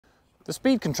The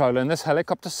speed controller in this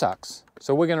helicopter sucks,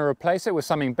 so we're going to replace it with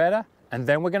something better, and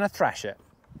then we're going to thrash it.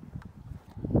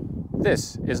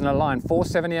 This is an Align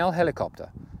 470L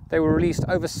helicopter. They were released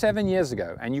over 7 years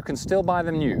ago, and you can still buy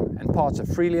them new, and parts are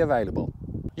freely available.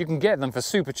 You can get them for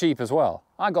super cheap as well.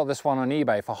 I got this one on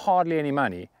eBay for hardly any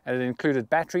money, and it included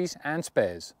batteries and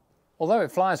spares. Although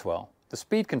it flies well, the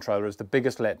speed controller is the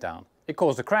biggest letdown. It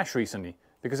caused a crash recently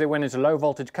because it went into low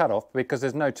voltage cutoff because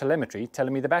there's no telemetry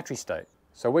telling me the battery state.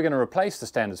 So we're going to replace the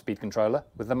standard speed controller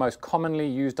with the most commonly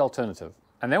used alternative.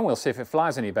 And then we'll see if it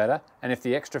flies any better and if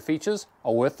the extra features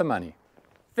are worth the money.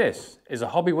 This is a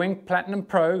Hobbywing Platinum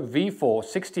Pro V4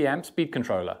 60 amp speed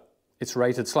controller. It's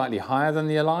rated slightly higher than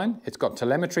the Align. It's got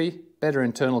telemetry, better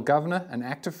internal governor and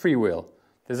active freewheel.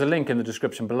 There's a link in the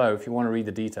description below if you want to read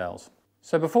the details.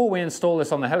 So before we install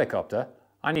this on the helicopter,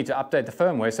 I need to update the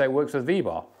firmware so it works with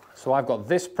VBAR. So I've got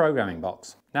this programming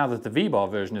box. Now that the VBAR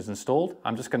version is installed,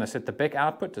 I'm just going to set the BEC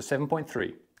output to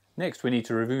 7.3. Next we need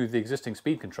to remove the existing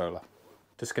speed controller.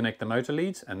 Disconnect the motor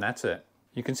leads and that's it.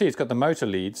 You can see it's got the motor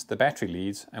leads, the battery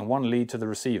leads and one lead to the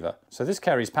receiver. So this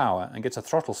carries power and gets a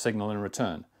throttle signal in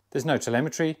return. There's no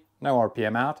telemetry, no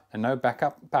RPM out and no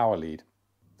backup power lead.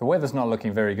 The weather's not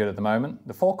looking very good at the moment.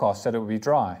 The forecast said it would be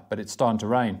dry, but it's starting to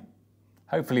rain.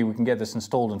 Hopefully we can get this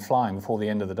installed and flying before the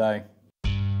end of the day.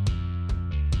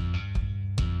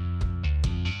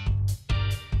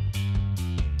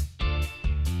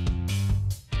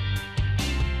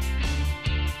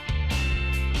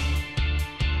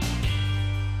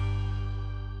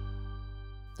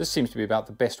 This seems to be about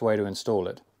the best way to install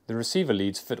it. The receiver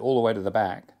leads fit all the way to the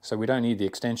back, so we don't need the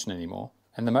extension anymore.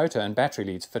 And the motor and battery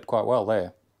leads fit quite well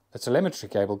there. The telemetry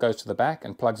cable goes to the back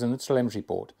and plugs in the telemetry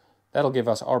port. That'll give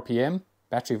us RPM,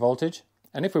 battery voltage,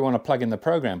 and if we want to plug in the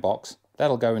program box,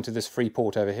 that'll go into this free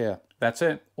port over here. That's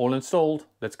it, all installed.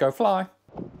 Let's go fly.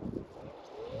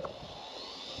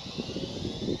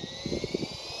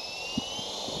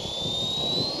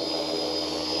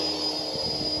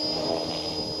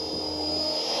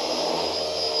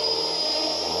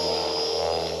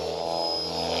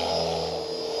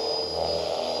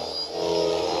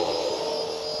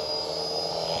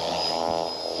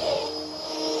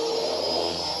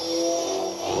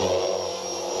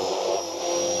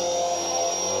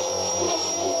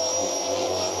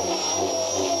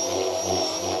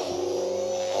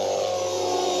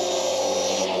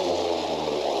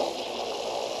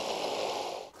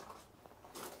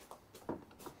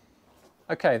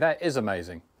 Okay, that is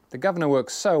amazing. The governor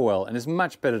works so well and is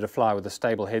much better to fly with a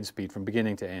stable head speed from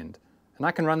beginning to end. And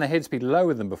I can run the head speed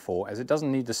lower than before as it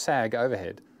doesn't need to sag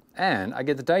overhead. And I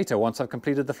get the data once I've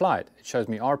completed the flight. It shows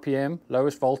me RPM,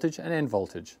 lowest voltage and end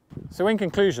voltage. So in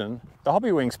conclusion, the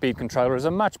Hobbywing speed controller is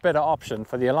a much better option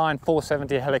for the Align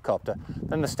 470 helicopter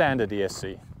than the standard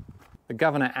ESC. The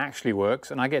governor actually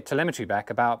works and I get telemetry back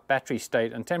about battery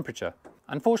state and temperature.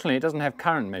 Unfortunately, it doesn't have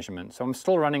current measurement, so I'm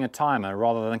still running a timer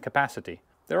rather than capacity.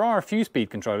 There are a few speed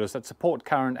controllers that support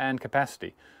current and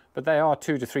capacity, but they are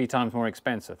 2 to 3 times more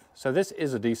expensive, so this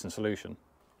is a decent solution.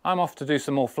 I'm off to do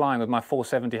some more flying with my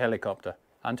 470 helicopter.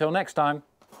 Until next time.